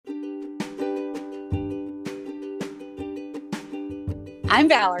I'm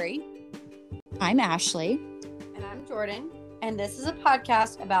Valerie. I'm Ashley. And I'm Jordan. And this is a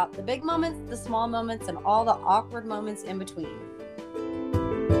podcast about the big moments, the small moments, and all the awkward moments in between.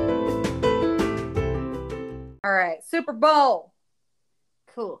 All right, Super Bowl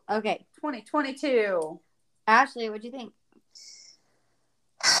Cool. Okay. 2022. Ashley, what'd you think?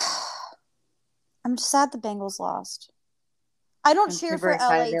 I'm sad the Bengals lost. I don't cheer for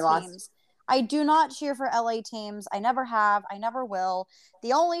LA teams. I do not cheer for LA teams. I never have. I never will.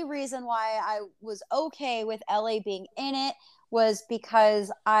 The only reason why I was okay with LA being in it was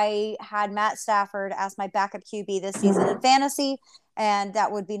because I had Matt Stafford as my backup QB this season in fantasy, and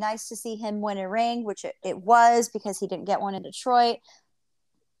that would be nice to see him win a ring, which it was because he didn't get one in Detroit.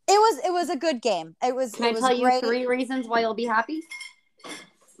 It was a good game. Can I tell you 3 reasons why you'll be happy?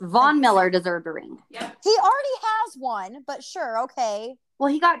 Von Miller deserved a ring. Yep. He already has one, but sure, okay.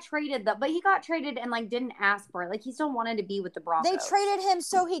 Well, he got traded and didn't ask for it. Like, he still wanted to be with the Broncos. They traded him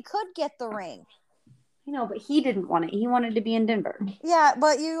so he could get the ring. I know, but he didn't want it. He wanted to be in Denver. Yeah,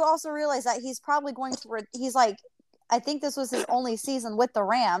 but you also realize that he's probably going to he's like, I think this was his only season with the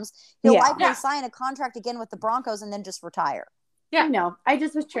Rams. He'll likely sign a contract again with the Broncos and then just retire. Yeah, no, I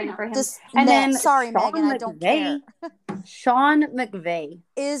just was cheering for him. Sorry, Megan, I don't care. Sean McVay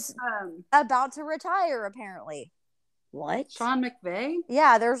is about to retire, apparently. What? Sean McVay?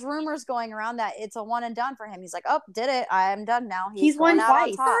 Yeah, there's rumors going around that it's a one and done for him. He's like, oh, did it. I'm done now. He's won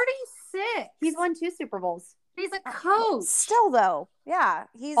twice. 36. He's won 2 Super Bowls. He's a coach. Still, though. Yeah.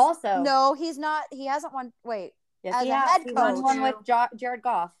 He's also. No, he's not. He hasn't won. Wait. Yes, as a head coach. He won one with Jared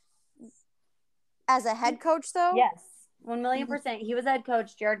Goff. As a head coach, though? Yes. 1,000,000%. He was head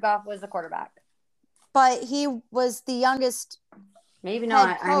coach. Jared Goff was the quarterback. But he was the youngest Maybe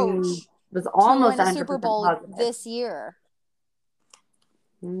not. head coach was almost to win a Super Bowl this year.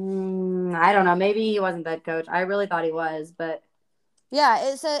 I don't know. Maybe he wasn't the head coach. I really thought he was, but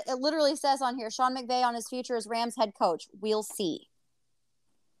yeah, it literally says on here, Sean McVay on his future as Rams head coach. We'll see.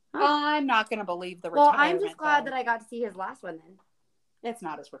 I'm not going to believe the retirement. Well, I'm just glad that I got to see his last one then. It's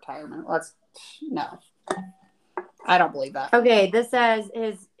not his retirement. No. I don't believe that. Okay, this says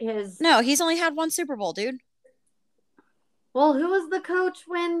his. No, he's only had 1 Super Bowl, dude. Well, who was the coach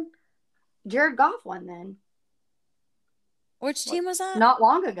when Jared Goff won then? Which team was that? Not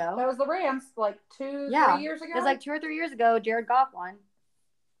long ago. That was the Rams, like 3 years ago. It was like 2 or 3 years ago. Jared Goff won.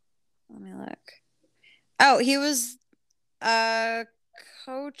 Let me look. Oh, he was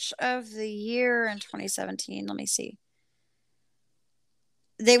coach of the year in 2017. Let me see.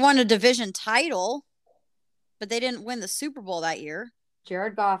 They won a division title, but they didn't win the Super Bowl that year.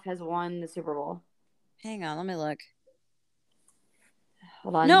 Jared Goff has won the Super Bowl. Hang on, let me look.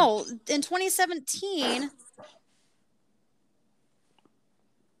 Hold on. No, in 2017,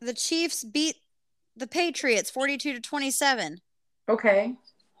 the Chiefs beat the Patriots 42-27. Okay.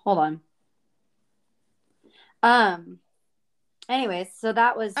 Hold on. Anyways, so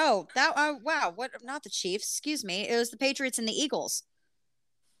that was. Oh, wow. What? Not the Chiefs. Excuse me. It was the Patriots and the Eagles.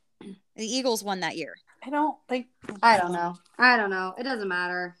 The Eagles won that year. I don't know. It doesn't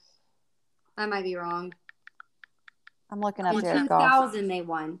matter. I might be wrong. I'm looking up Jared Goff. In 2000, they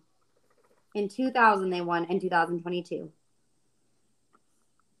won. In 2000, they won. In 2022.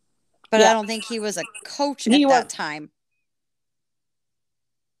 But I don't think he was a coach at that time.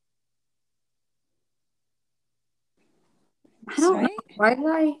 I don't know. Why did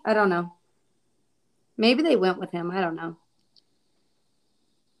I don't know. Maybe they went with him. I don't know.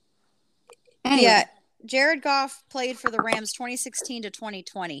 Anyway. Yeah, Jared Goff played for the Rams 2016 to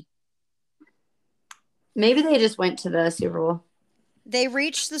 2020. Maybe they just went to the Super Bowl. They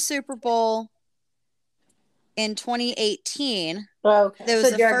reached the Super Bowl in 2018. Okay. That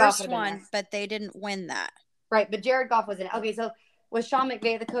was the first one, but they didn't win that. Right, but Jared Goff was in it. Okay, so was Sean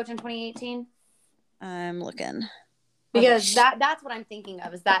McVay the coach in 2018? I'm looking. Because that's what I'm thinking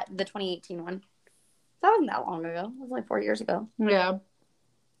of, is that the 2018 one. That wasn't that long ago. It was like 4 years ago. Yeah.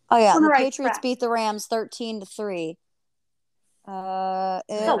 Oh, yeah. The Patriots beat the Rams 13-3. It was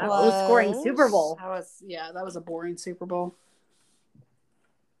a low-scoring Super Bowl. That was a boring Super Bowl.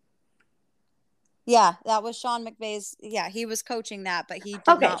 Yeah, that was Sean McVay's. Yeah, he was coaching that, but he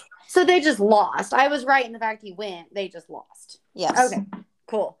did not. So they just lost. I was right in the fact he went. They just lost. Yes. Okay.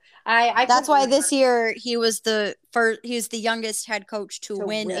 Cool. I That's why this year he was the first. He was the youngest head coach to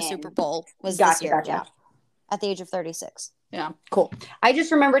win a Super Bowl. This year? Gotcha. Yeah, at the age of 36. Yeah, cool. I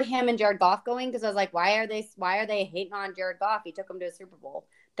just remembered him and Jared Goff going because I was like, why are they hating on Jared Goff? He took him to a Super Bowl.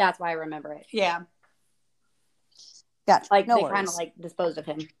 That's why I remember it. Yeah. Gotcha. Like they kind of like disposed of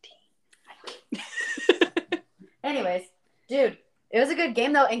him. Anyways, dude, it was a good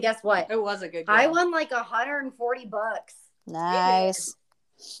game though, and guess what? It was a good game. I won like $140. Nice.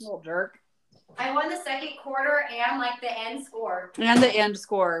 Little jerk. I won the second quarter and like the end score. And the end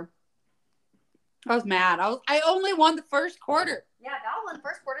score. I was mad. I only won the first quarter. Yeah, Val won the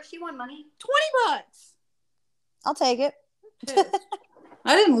first quarter. She won money. $20. I'll take it.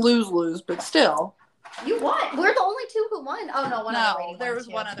 I didn't lose, but still. You won. We're the only two who won. Oh no, No, there was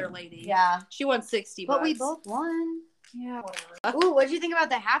one other lady. Yeah, she won $60. But we both won. Yeah, whatever. Ooh, what did you think about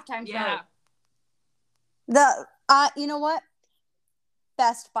the halftime show? The you know what?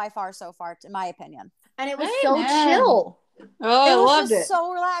 Best by far so far, in my opinion. And it was so chill. Oh, I loved it.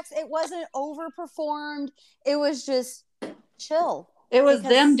 So relaxed. It wasn't overperformed. It was just chill. It was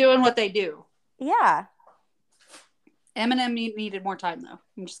them doing what they do. Yeah. Eminem needed more time, though.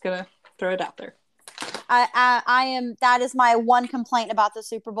 I'm just gonna throw it out there. I am. That is my one complaint about the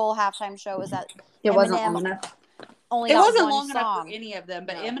Super Bowl halftime show is that it wasn't long enough. Only got wasn't one long song. enough for any of them,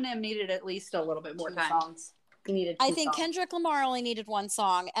 but Eminem needed at least a little bit more time. Songs. He needed. I think Kendrick Lamar only needed one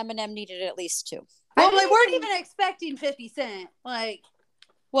song. Eminem needed at least 2. Well, they weren't even expecting 50 Cent. Like,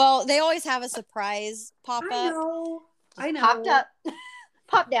 well, they always have a surprise pop up. I know. Popped up.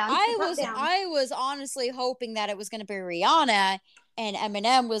 Pop down. I was honestly hoping that it was going to be Rihanna and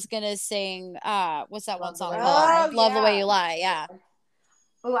Eminem was going to sing what's that one song called? Love the Way You Lie. Yeah.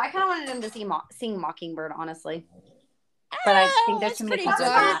 Oh, I kind of wanted him to sing Mockingbird, honestly. But I think there's too many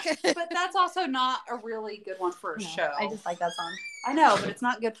dark. But that's also not a really good one for a show. I just like that song. I know, but it's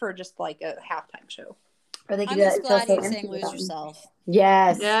not good for just like a halftime show. Or they could I'm just glad he sang "Lose Yourself."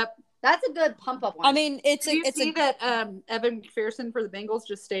 Yes. Yep. That's a good pump up one. I mean, Did you see that Evan McPherson for the Bengals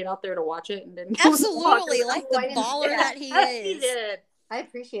just stayed out there to watch it and didn't absolutely like the baller that he is. He did. I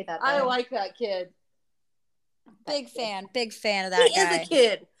appreciate that. Though. I like that kid. Big fan of that guy. He is a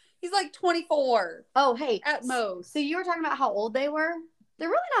kid. He's like 24. Oh, hey. At most. So you were talking about how old they were? They're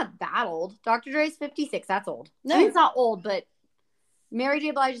really not that old. Dr. Dre's 56. That's old. No. I mean, it's not old, but Mary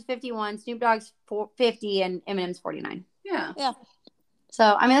J. Blige is 51, Snoop Dogg's 50, and Eminem's 49. Yeah. Yeah. So,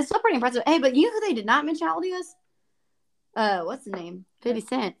 I mean, that's still pretty impressive. Hey, but you know who they did not mention how old he is? What's the name? 50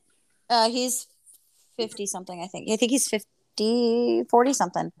 Cent. He's 50-something, I think. I think he's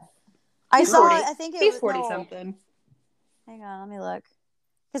 40-something. I think he's 40-something. Hang on, let me look.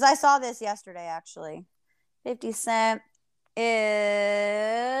 Because I saw this yesterday, actually. 50 Cent is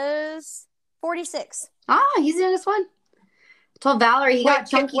 46. Ah, he's the youngest one. I told Valerie he got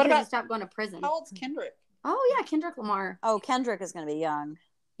chunky because he stopped going to prison. How old's Kendrick? Oh, yeah, Kendrick Lamar. Oh, Kendrick is going to be young.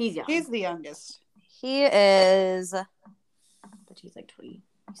 He's young. He's the youngest. He is... But he's like 20. You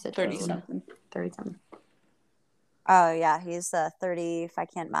said 30-something. 30-something. Oh, yeah, he's 30, if I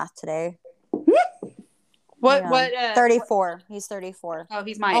can't math today. What? 34. He's 34. Oh,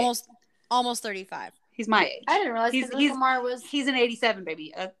 he's my age. Almost 35. He's my age. I didn't realize Lamar was... He's an 87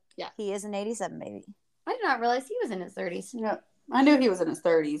 baby. Yeah. He is an 87 baby. I did not realize he was in his 30s. Yeah. I knew he was in his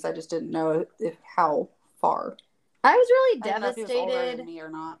 30s. I just didn't know how far. I was really devastated devastated if he was older than me or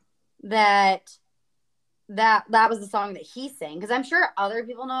not. that was the song that he sang. Because I'm sure other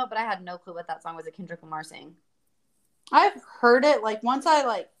people know it, but I had no clue what that song was that Kendrick Lamar sang. I've heard it. Like, once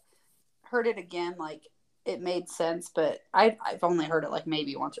I, heard it again, it made sense, but I've only heard it,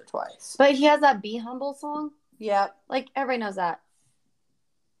 maybe once or twice. But he has that Be Humble song. Yeah. Everybody knows that.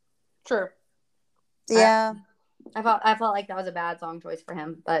 True. Yeah. I felt like that was a bad song choice for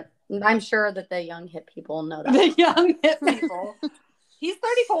him, but I'm sure that the young hip people know that. The young hip people. He's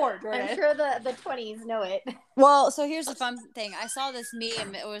 34, Jordan. I'm sure the 20s know it. Well, so here's the fun thing. I saw this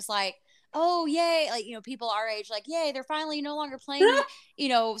meme. It was like, oh, yay. People our age, yay, they're finally no longer playing,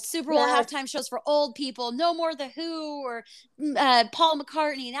 Super Bowl halftime shows for old people. No more The Who or Paul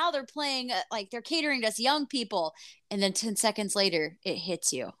McCartney. Now they're playing, they're catering to us young people. And then 10 seconds later, it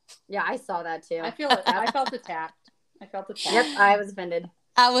hits you. Yeah, I saw that too. I felt attacked. Yep, I was offended.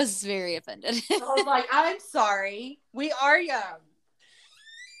 I was very offended. I was like, I'm sorry. We are young.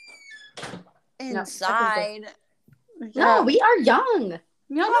 Inside. No, we are young.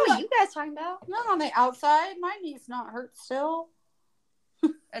 No, what are you guys talking about? Not on the outside. My knee's not hurt still.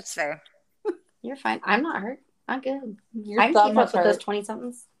 That's fair. You're fine. I'm not hurt. I'm good. I keep up with those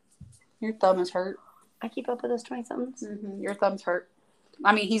 20-somethings. Your thumb is hurt. I keep up with those 20-somethings. Mm-hmm. Your thumb's hurt.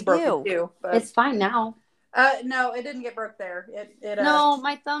 I mean, he's broken too. But... It's fine now. No, it didn't get broke there. No,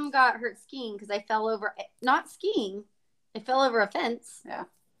 my thumb got hurt skiing because I fell over. Not skiing. I fell over a fence. Yeah.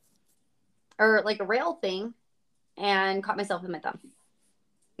 Or a rail thing, and caught myself in my thumb.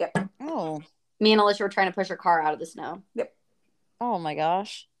 Yep. Oh. Me and Alicia were trying to push her car out of the snow. Yep. Oh my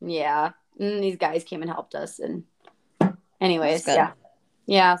gosh. Yeah. And these guys came and helped us. And anyways, yeah.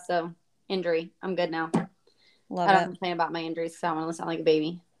 Yeah, so injury. I'm good now. I don't complain about my injuries because I don't want to sound like a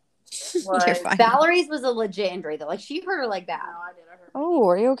baby. You're fine. Valerie's was a legit injury though. She hurt her like that. No, I did. I hurt Oh,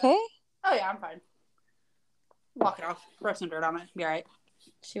 are you okay? Oh, yeah, I'm fine. Walk it off. Throw some dirt on it. Be all right.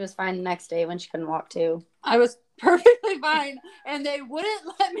 She was fine the next day when she couldn't walk too. I was perfectly fine, and they wouldn't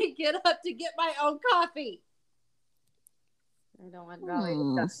let me get up to get my own coffee. I don't want Valley.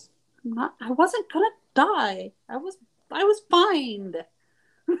 I wasn't gonna die. I was fine.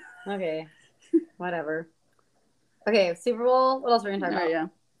 Okay, whatever. Okay, Super Bowl. What else are we gonna talk about? Yeah,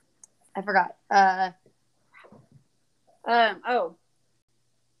 I forgot.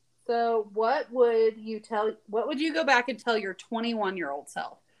 So what would you go back and tell your 21-year-old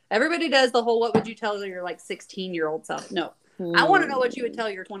self? Everybody does the whole what would you tell your 16-year-old self? No. I want to know what you would tell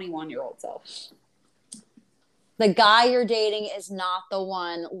your 21-year-old self. The guy you're dating is not the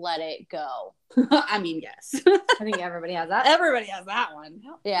one. Let it go. I mean, yes. I think everybody has that. Everybody has that one.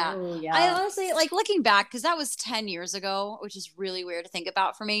 Yeah. Ooh, yeah. I honestly, looking back, because that was 10 years ago, which is really weird to think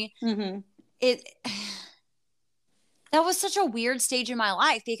about for me. Mm-hmm. That was such a weird stage in my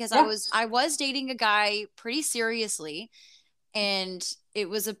life because I was dating a guy pretty seriously, and it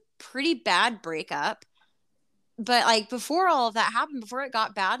was a pretty bad breakup. But before all of that happened, before it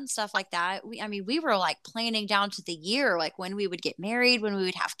got bad and stuff like that, we were planning down to the year, when we would get married, when we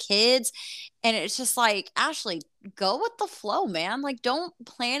would have kids. And it's just Ashley, go with the flow, man. Don't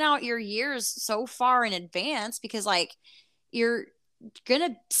plan out your years so far in advance because you're going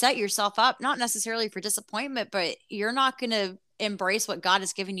to set yourself up, not necessarily for disappointment, but you're not going to embrace what God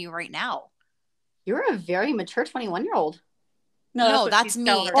has given you right now. You're a very mature 21-year-old. No, that's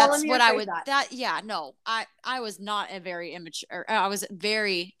me. That's what I would. I was not a very immature. I was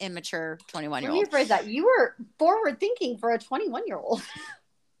very immature 21-year-old. Let me rephrase that. You were forward thinking for a 21-year-old.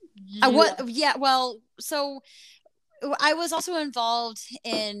 I was. Yeah. Well, so I was also involved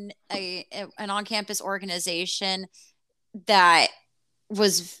in an on-campus organization that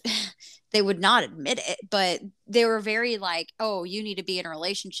was. They would not admit it, but they were very oh, you need to be in a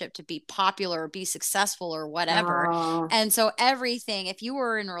relationship to be popular or be successful or whatever. Oh. And so everything, if you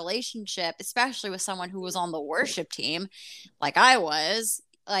were in a relationship, especially with someone who was on the worship team, like I was,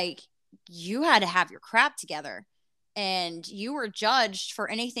 you had to have your crap together and you were judged for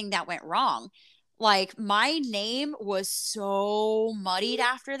anything that went wrong. My name was so muddied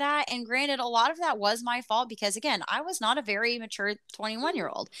after that. And granted, a lot of that was my fault because, again, I was not a very mature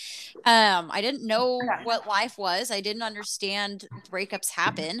 21-year-old. I didn't know what life was. I didn't understand breakups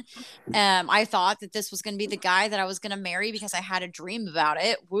happen. I thought that this was going to be the guy that I was going to marry because I had a dream about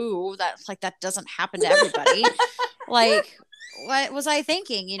it. Woo, that doesn't happen to everybody. What was I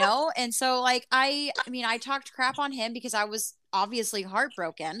thinking, And so I talked crap on him because I was obviously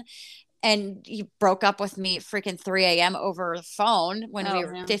heartbroken. And he broke up with me freaking 3 a.m. over the phone when we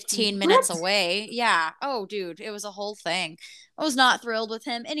were 15 minutes away. Yeah. Oh, dude, it was a whole thing. I was not thrilled with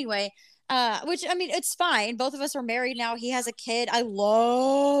him. Anyway, which, it's fine. Both of us are married now. He has a kid. I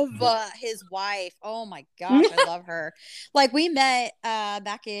love his wife. Oh, my gosh. I love her. We met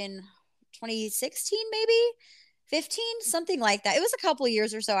back in 2016, maybe? 15, something like that. It was a couple of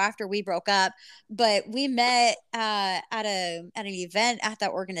years or so after we broke up, but we met at an event at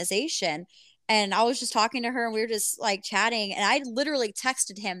that organization, and I was just talking to her and we were just chatting, and I literally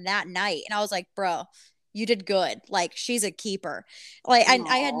texted him that night and I was like, bro, you did good. She's a keeper. I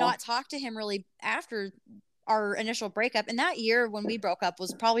had not talked to him really after our initial breakup, and that year when we broke up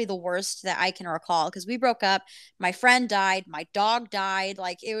was probably the worst that I can recall because we broke up, my friend died, my dog died,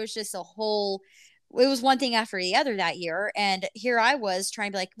 it was just it was one thing after the other that year. And here I was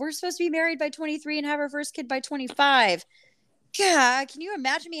trying to be we're supposed to be married by 23 and have our first kid by 25. God, can you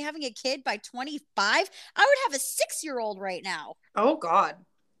imagine me having a kid by 25? I would have a 6-year-old right now. Oh, God.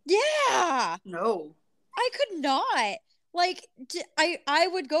 Yeah. No. I could not. I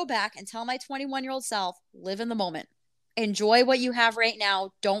would go back and tell my 21-year-old self, live in the moment. Enjoy what you have right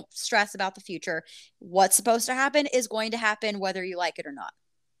now. Don't stress about the future. What's supposed to happen is going to happen whether you like it or not.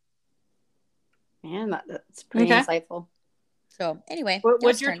 Man, that's pretty insightful. So anyway,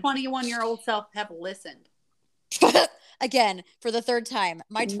 would your 21-year-old self have listened? Again, for the third time,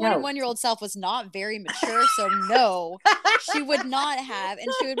 my 21-year-old self was not very mature, so no, she would not have, and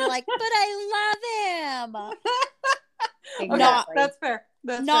she would be like, "But I love him." Exactly. That's fair.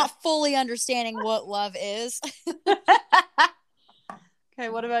 Not fully understanding what love is. Okay,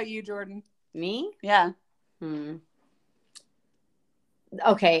 what about you, Jordan? Me? Yeah.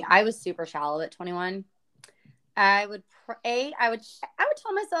 Okay, I was super shallow at 21. I would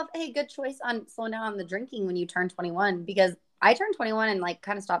tell myself, hey, good choice on slowing down on the drinking when you turn 21, because I turned 21 and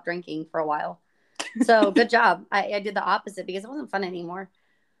kind of stopped drinking for a while. So good job. I did the opposite because it wasn't fun anymore.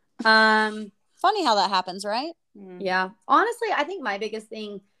 Funny how that happens, right? Yeah. Honestly, I think my biggest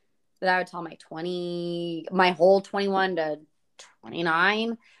thing that I would tell my whole 21 to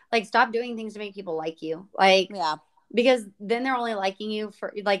 29. Like, stop doing things to make people like you. Like, yeah. Because then they're only liking you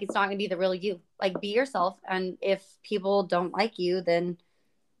for, like, it's not going to be the real you. Like, be yourself. And if people don't like you, then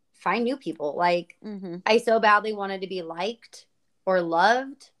find new people. Like, I so badly wanted to be liked or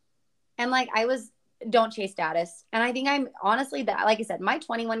loved. And, like, don't chase status. And I think I'm honestly that, like I said, my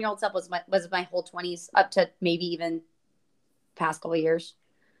 21-year-old self was my whole 20s up to maybe even past couple years.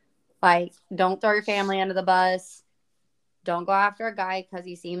 Like, don't throw your family under the bus. Don't go after a guy because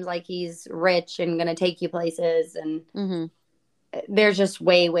he seems like he's rich and going to take you places. And there's just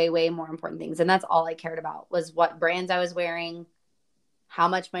way, way, way more important things. And that's all I cared about was what brands I was wearing, how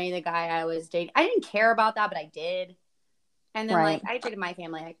much money the guy I was dating. I didn't care about that, but I did. And then, like, I treated my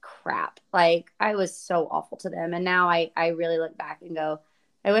family like crap. Like, I was so awful to them. And now I really look back and go,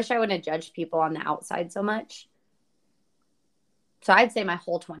 I wish I wouldn't have judged people on the outside so much. So I'd say my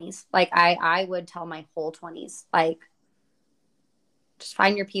whole 20s. Like, I would tell my whole 20s, like, just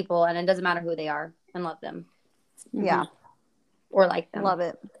find your people, and it doesn't matter who they are, and love them. Yeah. Or like them. Love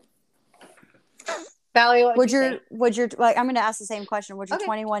it. Valerie, what would your like, I'm going to ask the same question. Would your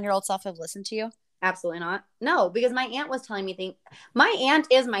 21-year-old self have listened to you? Absolutely not. No, because my aunt was telling me things. My aunt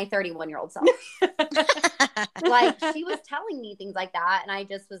is my 31-year-old self. Like, she was telling me things like that, and I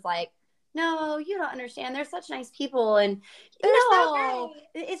just was like, no, you don't understand. They're such nice people, and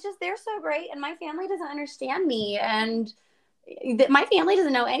it's just they're so great, and my family doesn't understand me, and my family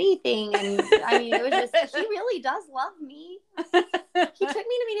doesn't know anything. And I mean, it was just, he really does love me. He took me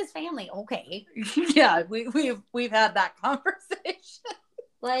to meet his family. Okay. Yeah, we've had that conversation.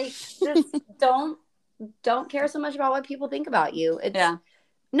 Like, just don't care so much about what people think about you.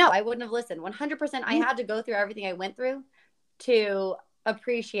 No, I wouldn't have listened. 100%. I had to go through everything I went through to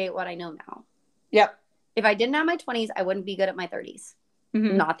appreciate what I know now. Yep. If I didn't have my 20s, I wouldn't be good at my 30s.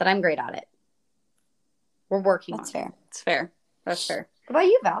 Not that I'm great at it. We're working on it. It's fair. That's fair. What about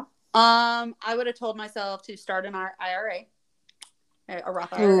you, Val? I would have told myself to start an IRA. A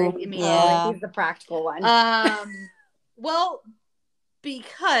Roth IRA. He's the practical one. Well,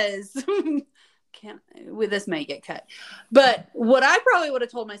 because this may get cut, but what I probably would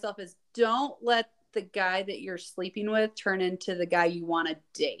have told myself is don't let the guy that you're sleeping with turn into the guy you want to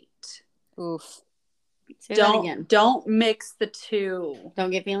date. Oof. Don't mix the two.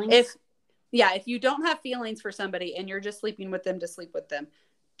 Don't get feelings. If you don't have feelings for somebody and you're just sleeping with them to sleep with them,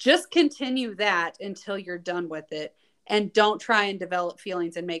 just continue that until you're done with it, and don't try and develop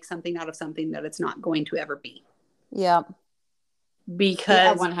feelings and make something out of something that it's not going to ever be. Yeah.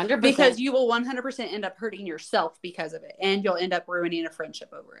 Because 100%. Because you will 100% end up hurting yourself because of it, and you'll end up ruining a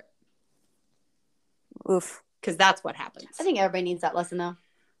friendship over it. Oof. Because that's what happens. I think everybody needs that lesson, though.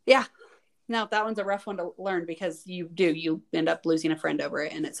 Yeah. No, that one's a rough one to learn, because you end up losing a friend over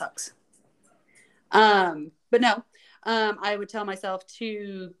it, and it sucks. But no, I would tell myself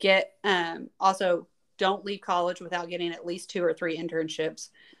to get, also don't leave college without getting at least 2 or 3 internships.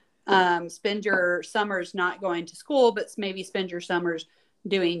 Spend your summers not going to school, but maybe spend your summers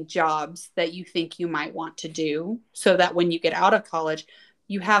doing jobs that you think you might want to do, so that when you get out of college,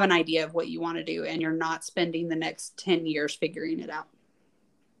 you have an idea of what you want to do, and you're not spending the next 10 years figuring it out.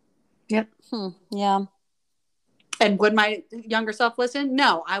 Yep. Yeah. And would my younger self listen?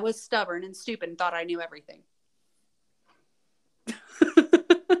 No, I was stubborn and stupid and thought I knew everything.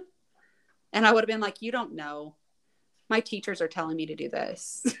 And I would have been like, you don't know. My teachers are telling me to do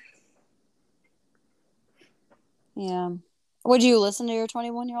this. Yeah. Would you listen to your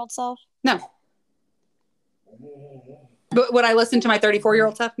 21-year-old self? No. But would I listen to my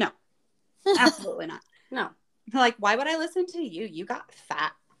 34-year-old self? No. Absolutely not. No. Like, why would I listen to you? You got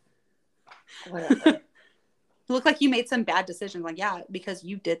fat. Whatever. You look like you made some bad decisions. Like, yeah, because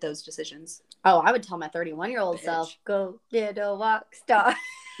you did those decisions. Oh, I would tell my 31-year-old self, go little rock star.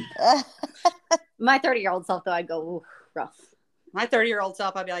 My 30-year-old self, though, I'd go, ooh, rough. My 30-year-old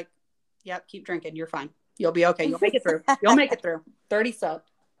self, I'd be like, yep, keep drinking. You're fine. You'll be okay. You'll make it through. You'll make it through. 30 sucked.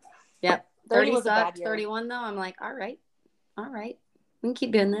 Yep. 30 was sucked. 31, though, I'm like, all right. We can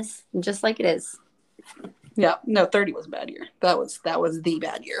keep doing this just like it is. Yeah. No, 30 was a bad year. That was the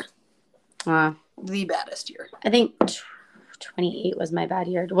bad year. The baddest year. I think 28 was my bad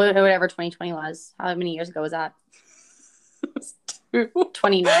year. Whatever 2020 was. How many years ago was that?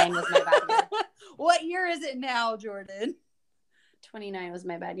 29 was my bad year. What year is it now, Jordan? 29 was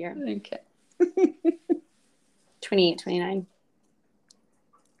my bad year. Okay. 28, 29.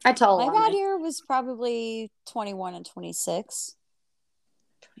 I tell my bad year was probably 21 and 26.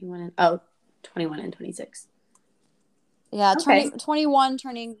 21 and 26. Yeah, okay. 21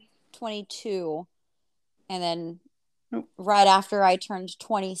 turning 22. And then right after I turned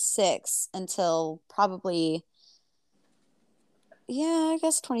 26 until probably I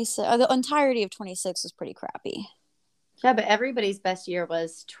guess 26. The entirety of 26 was pretty crappy. Yeah, but everybody's best year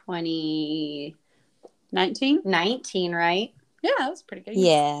was 2019, right? Yeah, that was pretty good.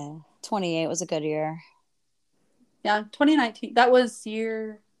 Yeah, 28 was a good year. Yeah, 2019. That was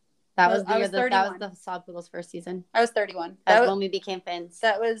year. That was the year that was the Sod Poodle's first season. I was 31. That's when we became fans.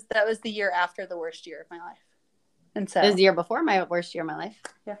 That was the year after the worst year of my life. And so it was the year before my worst year of my life.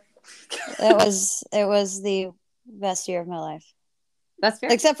 Yeah. it was the best year of my life. That's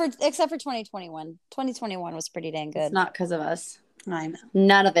fair. Except for 2021. 2021 was pretty dang good. It's not because of us. I know.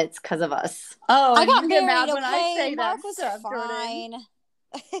 None of it's because of us. Oh, I got married. Mad okay, when I say Mark that was stuff, fine.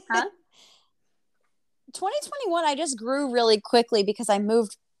 Huh? 2021, I just grew really quickly because I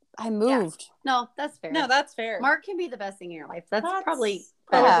moved. Yeah. No, that's fair. No, that's fair. Mark can be the best thing in your life. That's probably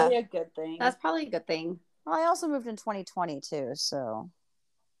a good thing. That's probably a good thing. Well, I also moved in 2022, so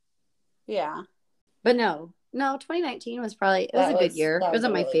yeah. But no, 2019 was probably it was a good year. It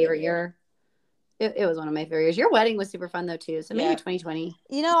wasn't my favorite year. It was one of my favorite years. Your wedding was super fun though too. So maybe 2020.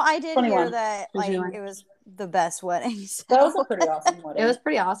 I did hear that it was the best wedding. So. That was a pretty awesome wedding. It was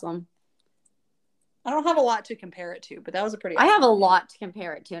pretty awesome. I don't have a lot to compare it to, but that was a pretty I have a lot to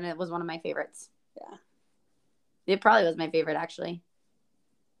compare it to, and it was one of my favorites. Yeah. It probably was my favorite, actually.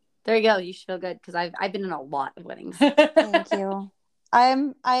 There you go. You should feel good, because I've been in a lot of weddings. Thank you.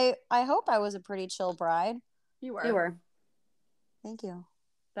 I hope I was a pretty chill bride. You were. You were. Thank you.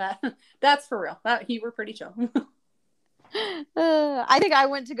 That's for real. You were pretty chill. I think I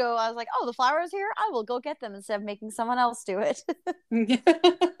went to go. I was like, oh, the flowers here? I will go get them instead of making someone else do it.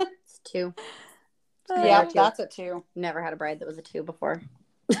 It's 2. Yeah, that's a 2. Never had a bride that was a 2 before.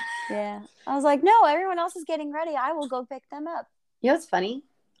 Yeah. I was like, no, everyone else is getting ready. I will go pick them up. You know what's funny?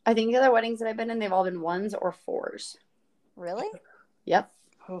 I think the other weddings that I've been in, they've all been 1s or 4s. Really? Yep.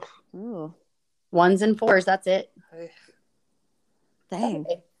 Ooh. 1s and 4s. That's it. Dang.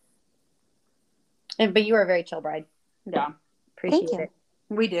 But you were a very chill bride. Yeah. Appreciate it.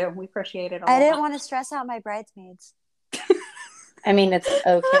 We do. We appreciate it a lot. I didn't want to stress out my bridesmaids. I mean, it's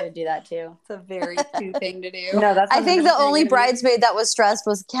okay to do that too. It's a very 2 thing to do. No, that's. I think the only bridesmaid that was stressed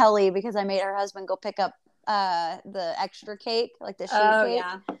was Kelly because I made her husband go pick up the extra cake, like the sheet cake.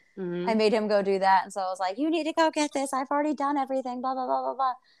 Yeah. Mm-hmm. I made him go do that, and so I was like, "You need to go get this. I've already done everything." Blah blah blah blah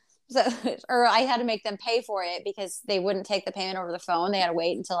blah. So, or I had to make them pay for it because they wouldn't take the payment over the phone. They had to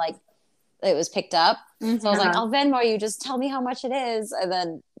wait until it was picked up. Mm-hmm. So I was like, "I'll Venmo you. Just tell me how much it is." And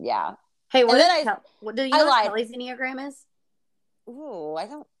then Hey, do you know what Kelly's Enneagram is? Ooh, I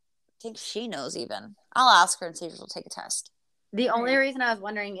don't think she knows even. I'll ask her and see if she'll take a test. The only reason I was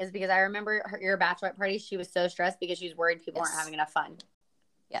wondering is because I remember your bachelorette party. She was so stressed because she was worried people weren't having enough fun.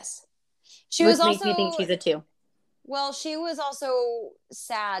 Yes. She was also. Makes me think she's a 2. Well, she was also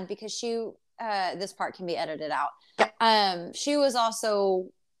sad because she. This part can be edited out. She was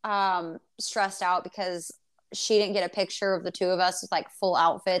also stressed out because she didn't get a picture of the 2 of us with full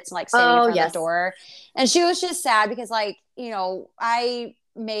outfits and standing in front of the door, and she was just sad because I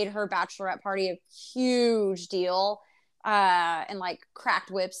made her bachelorette party a huge deal and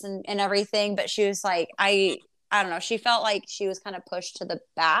cracked whips and everything, but she was like I don't know, she felt like she was kind of pushed to the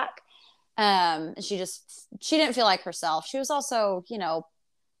back, and she didn't feel like herself. She was also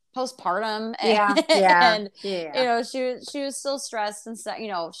postpartum and she was still stressed and stuff.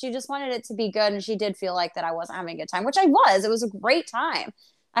 She just wanted it to be good, and she did feel like that I wasn't having a good time, which I was. It was a great time.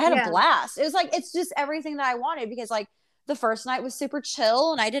 I had a blast. It was it's just everything that I wanted because the first night was super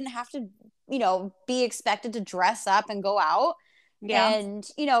chill and I didn't have to be expected to dress up and go out. And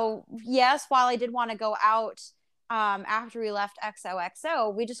yes, while I did want to go out after we left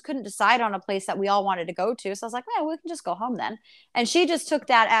XOXO, we just couldn't decide on a place that we all wanted to go to. So I was like, man, we can just go home then. And she just took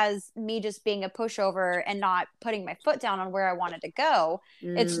that as me just being a pushover and not putting my foot down on where I wanted to go.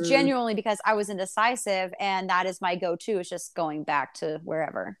 It's genuinely because I was indecisive, and that is my go-to, is just going back to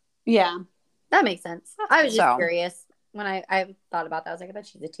wherever. Yeah, that makes sense. I was just curious when I thought about that. I was like, I bet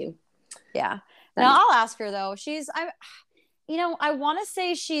she's a 2. Yeah. Now I'll ask her though. I want to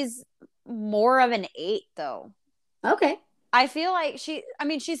say she's more of an 8 though. Okay. I feel like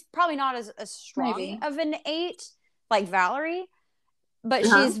she's probably not as strong of an 8 like Valerie, but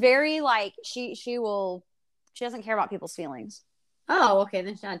she's very she doesn't care about people's feelings. Oh, okay.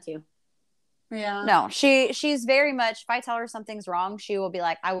 Then she's not 2. Yeah. No, she's very much, if I tell her something's wrong, she will be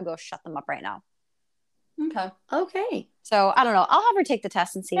like, I will go shut them up right now. Okay. So I don't know. I'll have her take the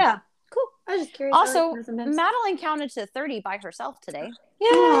test and see. Yeah. Cool. I was just curious. Also, Madeline counted to 30 by herself today. Yeah.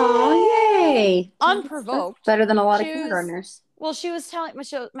 Oh, yay. Unprovoked. That's better than a lot of kindergartners. Well, she was telling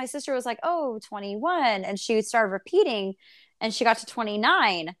my sister was like, oh, 21. And she started repeating and she got to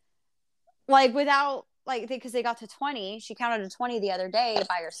 29. Without like, because they got to 20. She counted to 20 the other day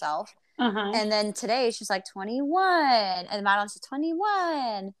by herself. Uh-huh. And then today she's like 21. And Madeline's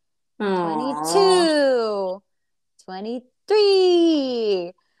 21, Aww. 22,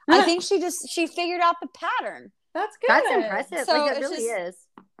 23. I think she figured out the pattern. That's good. That's impressive. So like, it really is.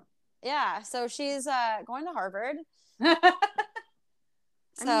 Yeah. So she's going to Harvard.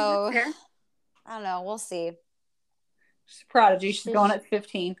 So I mean, I don't know. We'll see. She's a prodigy. She's going at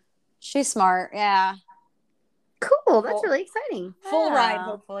 15. She's smart. Yeah. Cool. That's really exciting. Full ride,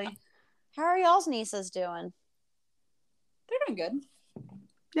 hopefully. How are y'all's nieces doing? They're doing good.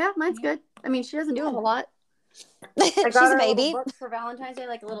 Yeah, mine's good. I mean, she doesn't do a whole lot. She's a baby. Book for Valentine's Day,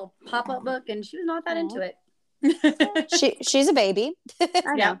 like a little pop-up book, and she was not that into it. She's a baby.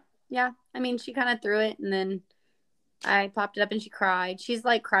 I know. Yeah. I mean, she kind of threw it, and then I popped it up, and she cried. She's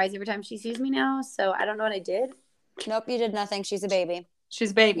like cries every time she sees me now, so I don't know what I did. Nope, you did nothing. She's a baby.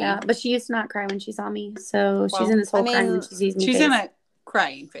 She's a baby. Yeah, but she used to not cry when she saw me, so she's in this whole crying when she sees me. She's in a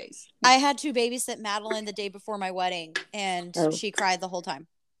crying phase. I had to babysit Madeline the day before my wedding, and she cried the whole time.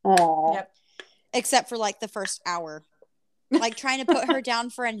 Oh. Yep. Except for like the first hour. Like trying to put her down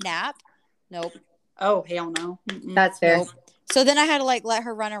for a nap. Nope. Oh, hell no. Mm-mm. That's fair. Nope. So then I had to like let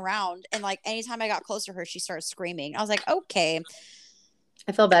her run around, and like anytime I got close to her, she started screaming. I was like, okay.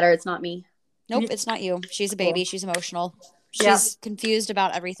 I feel better. It's not me. Nope, it's not you. She's a baby. She's emotional. She's confused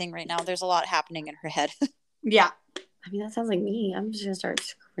about everything right now. There's a lot happening in her head. Yeah. I mean, that sounds like me. I'm just going to start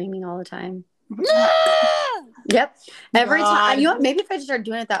screaming all the time. Yep. Every time. You know, maybe if I just started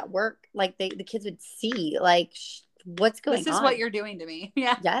doing it at work, like the kids would see, like, what's going on. This is what you're doing to me.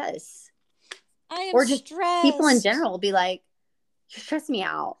 Yeah. Yes. I am or just stressed. People in general will be like, you're stressing me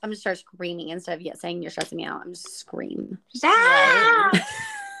out. I'm just start screaming instead of saying you're stressing me out. I'm just scream. Ah!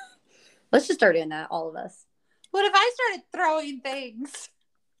 Let's just start doing that, all of us. What if I started throwing things?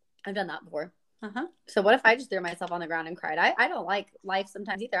 I've done that before. Uh-huh. So what if I just threw myself on the ground and cried? I don't like life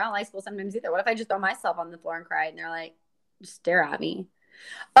sometimes either. I don't like school sometimes either. What if I just throw myself on the floor and cried and they're like, just stare at me?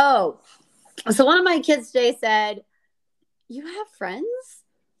 Oh, so one of my kids today said, you have friends?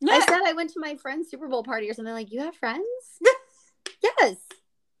 Yeah. I said I went to my friend's Super Bowl party or something. Like, you have friends? Yes.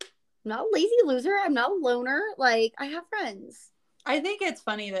 I'm not a lazy loser. I'm not a loner. Like, I have friends. I think it's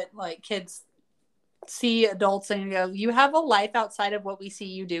funny that like kids see adults and go, you have a life outside of what we see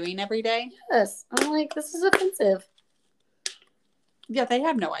you doing every day. Yes. I'm like, this is offensive. Yeah, they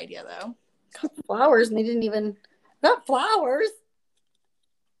have no idea though. Got flowers and they didn't even got flowers.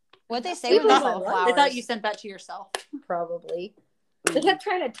 What'd they say when they saw flowers? They thought you sent that to yourself. Probably. They kept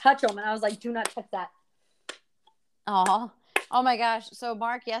trying to touch them and I was like, do not touch that. Oh my gosh. So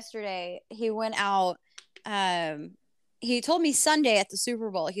Mark yesterday, he went out, he told me Sunday at the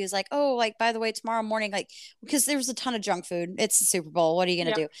Super Bowl, he was like, oh, like, by the way, tomorrow morning, like, because there was a ton of junk food. It's the Super Bowl. What are you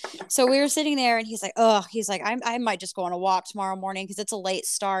going to do? So we were sitting there and he's like, I might just go on a walk tomorrow morning because it's a late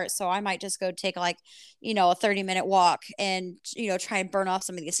start. So I might just go take like, a 30-minute walk and, try and burn off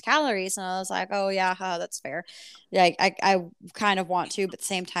some of these calories. And I was like, oh yeah, that's fair. Like I kind of want to, but at the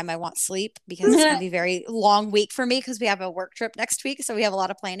same time I want sleep because it's going to be a very long week for me because we have a work trip next week. So we have a lot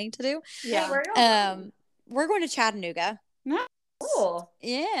of planning to do. Yeah. We're going to Chattanooga. Cool.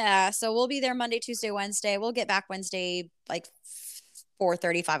 Yeah. So we'll be there Monday, Tuesday, Wednesday. We'll get back Wednesday, like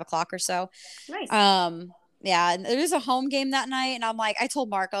 4:30, 5 o'clock or so. Nice. Yeah. And there's a home game that night. And I'm like, I told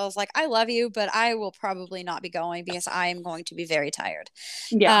Mark, I was like, I love you, but I will probably not be going because I am going to be very tired.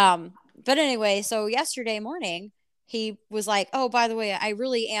 Yeah. But anyway, so yesterday morning, he was like, oh, by the way, I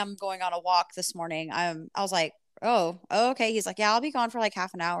really am going on a walk this morning. I was like, oh, okay. He's like, yeah, I'll be gone for like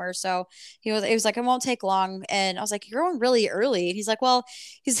half an hour. So it was like, it won't take long. And I was like, you're going really early. And he's like, well,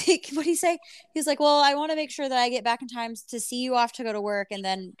 he's like, what'd he say? He's like, well, I want to make sure that I get back in time to see you off to go to work and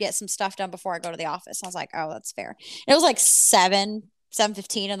then get some stuff done before I go to the office. And I was like, oh, that's fair. And it was like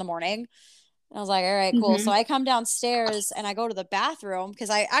 7:15 in the morning. And I was like, all right, cool. Mm-hmm. So I come downstairs and I go to the bathroom because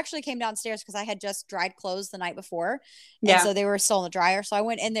I actually came downstairs because I had just dried clothes the night before. Yeah. And so they were still in the dryer. So I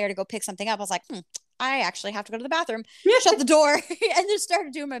went in there to go pick something up. I was like, I actually have to go to the bathroom, shut the door and just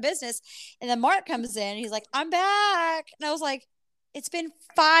started doing my business. And then Mark comes in and he's like, I'm back. And I was like, it's been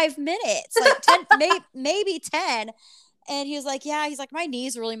 5 minutes, like 10, maybe 10. And he was like, yeah, he's like, my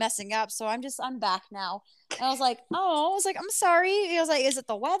knees are really messing up. So I'm back now. And I was like, I'm sorry. He was like, is it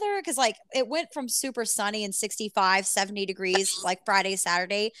the weather? Cause like it went from super sunny and 65, 70 degrees, like Friday,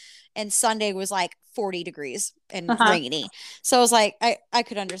 Saturday, and Sunday was like 40 degrees and rainy. So I was like, I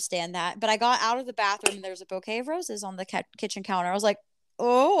could understand that, but I got out of the bathroom and there was a bouquet of roses on the kitchen counter. I was like,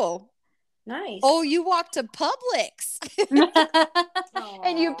 oh, nice. Oh, you walked to Publix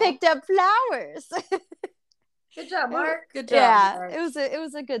and you picked up flowers. Good job, Mark. Good job. Yeah, Mark. it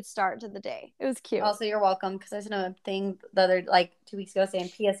was a good start to the day. It was cute. Also, you're welcome, because I sent a thing the other 2 weeks ago saying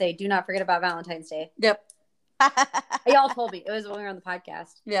PSA, do not forget about Valentine's Day. Yep. Y'all told me. It was when we were on the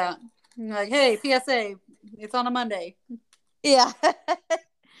podcast. Yeah. Like, hey, PSA, it's on a Monday. Yeah.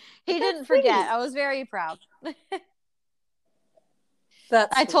 He didn't forget. I was very proud.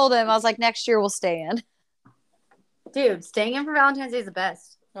 I told him, I was like, next year we'll stay in. Dude, staying in for Valentine's Day is the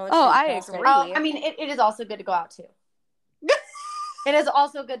best. I agree. I mean, it is also good to go out too. It is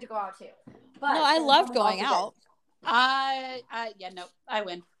also good to go out too. But no, I loved going out. I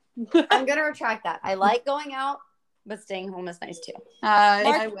win. I'm gonna retract that. I like going out, but staying home is nice too.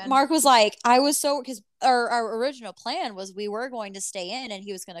 I win. Mark was like, I was so, because our original plan was we were going to stay in and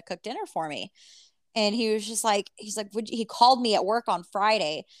he was going to cook dinner for me. And he was just like, he called me at work on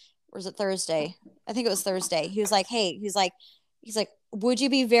Friday. Or was it Thursday? I think it was Thursday. He was like, hey, he's like, would you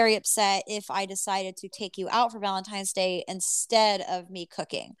be very upset if I decided to take you out for Valentine's Day instead of me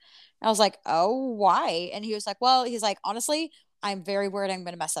cooking? And I was like, oh, why? And he was like, well, he's like, honestly, I'm very worried I'm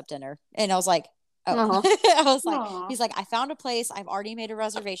going to mess up dinner. And I was like, oh, I was like, he's like, I found a place. I've already made a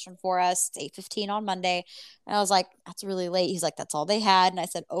reservation for us. It's 8:15 on Monday. And I was like, that's really late. He's like, that's all they had. And I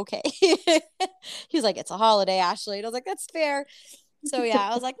said, okay. He's like, it's a holiday, Ashley. And I was like, that's fair. So yeah,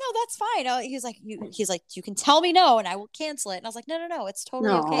 I was like, no, that's fine. He's like, you can tell me no and I will cancel it. And I was like, no, it's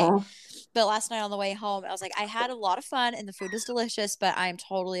totally okay. But last night on the way home, I was like, I had a lot of fun and the food was delicious, but I'm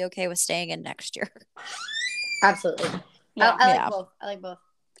totally okay with staying in next year. Absolutely. Yeah. I like both.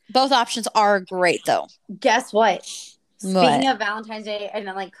 Both options are great though. Guess what? Speaking of Valentine's Day and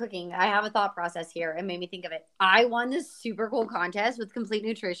like cooking, I have a thought process here. It made me think of it. I won this super cool contest with Complete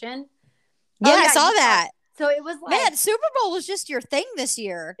Nutrition. Yeah, I saw that. So it was like, man, Super Bowl was just your thing this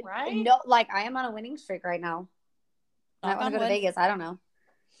year, right? No, like I am on a winning streak right now. I want to go to Vegas. I don't know.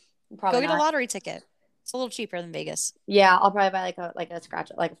 Probably go get a lottery ticket. It's a little cheaper than Vegas. Yeah, I'll probably buy like a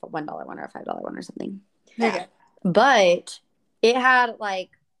scratch, like a $1 one or a $5 one or something. Yeah. But it had like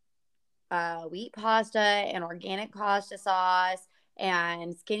wheat pasta and organic pasta sauce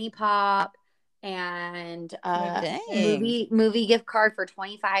and Skinny Pop and movie gift card for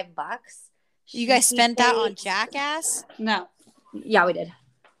 $25. You guys spent that on Jackass? No. Yeah, we did.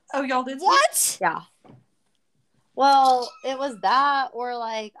 Oh, y'all did? What? Yeah. Well, it was that, or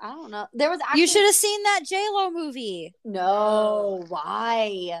like, I don't know. There was actually... You should have seen that J-Lo movie. No.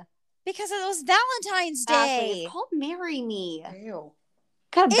 Why? Because it was Valentine's Day. Ashley, it's called Marry Me. Ew.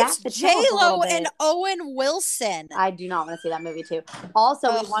 It's J-Lo and Owen Wilson. I do not want to see that movie too. Also,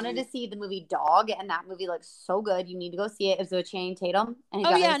 we wanted to see the movie Dog, and that movie looks so good. You need to go see it. It was with Channing Tatum. And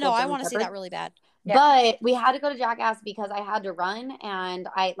I want to see that really bad. Yeah. But we had to go to Jackass because I had to run, and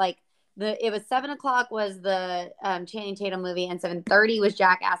I like it was 7:00 was the Channing Tatum movie, and 7:30 was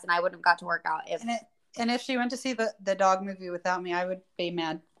Jackass, and I wouldn't have got to work out and if she went to see the Dog movie without me, I would be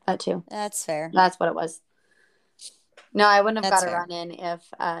mad. That too. That's fair. That's what it was. No, I wouldn't have got a run in if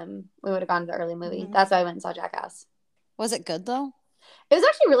we would have gone to the early movie. Mm-hmm. That's why I went and saw Jackass. Was it good though? It was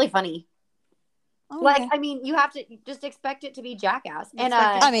actually really funny. Okay. Like, I mean, you have to just expect it to be Jackass. And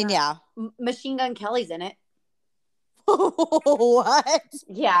yeah. Machine Gun Kelly's in it. What?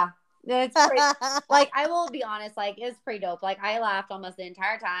 Yeah. It's pretty, like, I will be honest, like, it's pretty dope. Like, I laughed almost the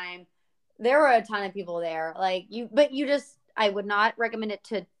entire time. There were a ton of people there. Like, I would not recommend it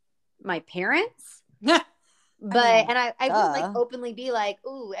to my parents. But and I wouldn't like openly be like,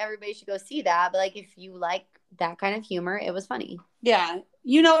 ooh, everybody should go see that. But like, if you like that kind of humor, it was funny. Yeah,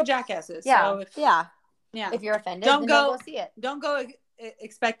 you know what Jackass is. Yeah, so if you're offended, don't go see it. Don't go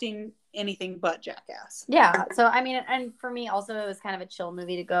expecting anything but Jackass. Yeah. So I mean, and for me also, it was kind of a chill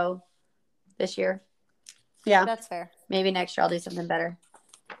movie to go this year. Yeah, that's fair. Maybe next year I'll do something better,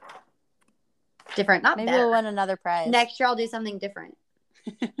 different. Not maybe better. We'll win another prize next year. I'll do something different.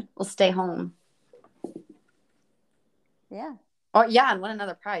 We'll stay home. Yeah. Oh yeah, and win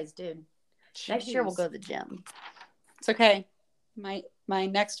another prize, dude. Jeez. Next year we'll go to the gym. It's okay. My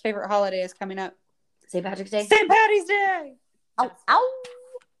next favorite holiday is coming up. St. Patrick's Day. St. Patty's Day. Ow.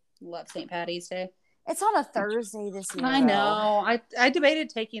 Love St. Patty's Day. It's on a Thursday this year. I know. I debated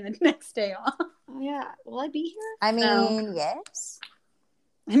taking the next day off. Oh yeah. Will I be here? I mean, yes.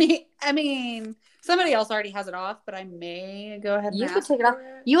 I mean, somebody else already has it off, but I may go ahead and you could take it off.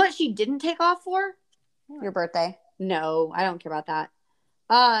 You know what she didn't take off for? Your birthday. No, I don't care about that.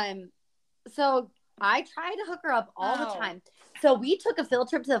 So I try to hook her up all the time. So we took a field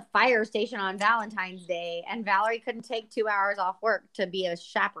trip to the fire station on Valentine's Day, and Valerie couldn't take 2 hours off work to be a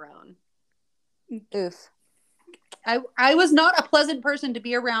chaperone. Oof. I was not a pleasant person to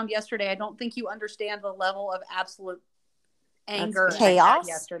be around yesterday. I don't think you understand the level of absolute anger chaos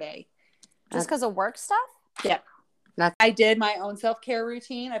yesterday. Just because of work stuff? Yeah. I did my own self-care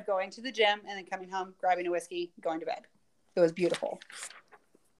routine of going to the gym and then coming home, grabbing a whiskey, going to bed. It was beautiful.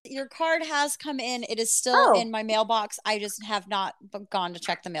 Your card has come in. It is still in my mailbox. I just have not gone to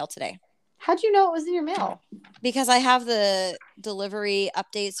check the mail today. How'd you know it was in your mail? Because I have the delivery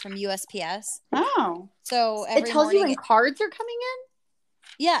updates from USPS. Oh. So it tells you when cards are coming in?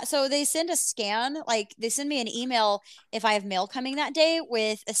 Yeah, so they send a scan, like they send me an email if I have mail coming that day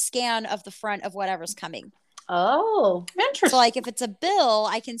with a scan of the front of whatever's coming. Oh, interesting. So like if it's a bill,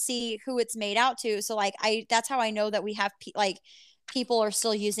 I can see who it's made out to. So like that's how I know that we have people are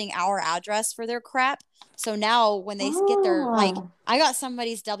still using our address for their crap. So now when they get their, like, I got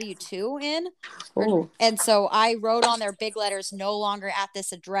somebody's W-2 in. And so I wrote on their big letters, no longer at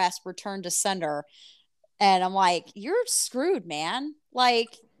this address, return to sender. And I'm like, you're screwed, man. Like,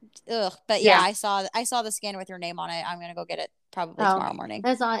 ugh. But yeah, I saw the scan with your name on it. I'm going to go get it probably tomorrow morning.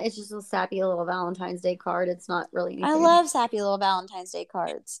 It's just a sappy little Valentine's Day card. It's not really anything. I love sappy little Valentine's Day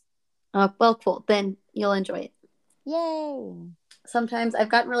cards. Well, cool. Then you'll enjoy it. Yay. Sometimes I've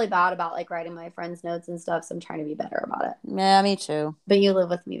gotten really bad about like writing my friends' notes and stuff, so I'm trying to be better about it. Yeah, me too. But you live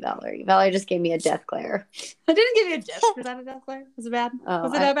with me, Valerie. Valerie just gave me a death glare. I didn't give you a death. Was that a death glare? Was it bad?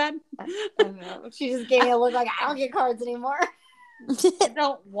 Was it that bad? I don't know. She just gave me a look like I don't get cards anymore. I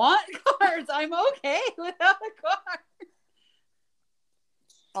don't want cards. I'm okay without a card.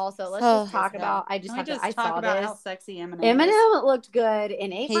 Also, let's just talk about. I saw this. How sexy Eminem. Eminem looked good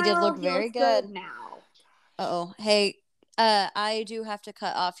in 8 He did look very good now. Uh-oh. Hey, I do have to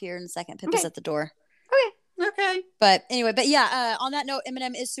cut off here in a second. Pip is at the door. Okay. But anyway, on that note,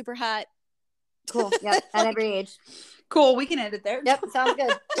 Eminem is super hot. Cool. Yep. At every age. Cool. We can end it there. Yep. Sounds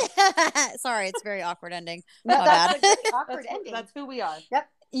good. Sorry, it's a very awkward ending. No, my bad. Awkward ending. That's who we are. Yep.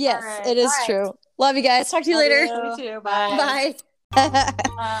 Yes, it is true. Love you guys. Talk to you later. You too. Bye.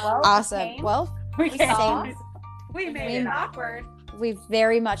 Awesome. Well, we made it awkward. We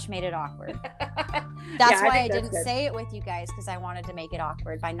very much made it awkward. That's why I didn't say it with you guys, because I wanted to make it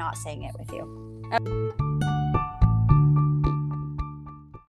awkward by not saying it with you.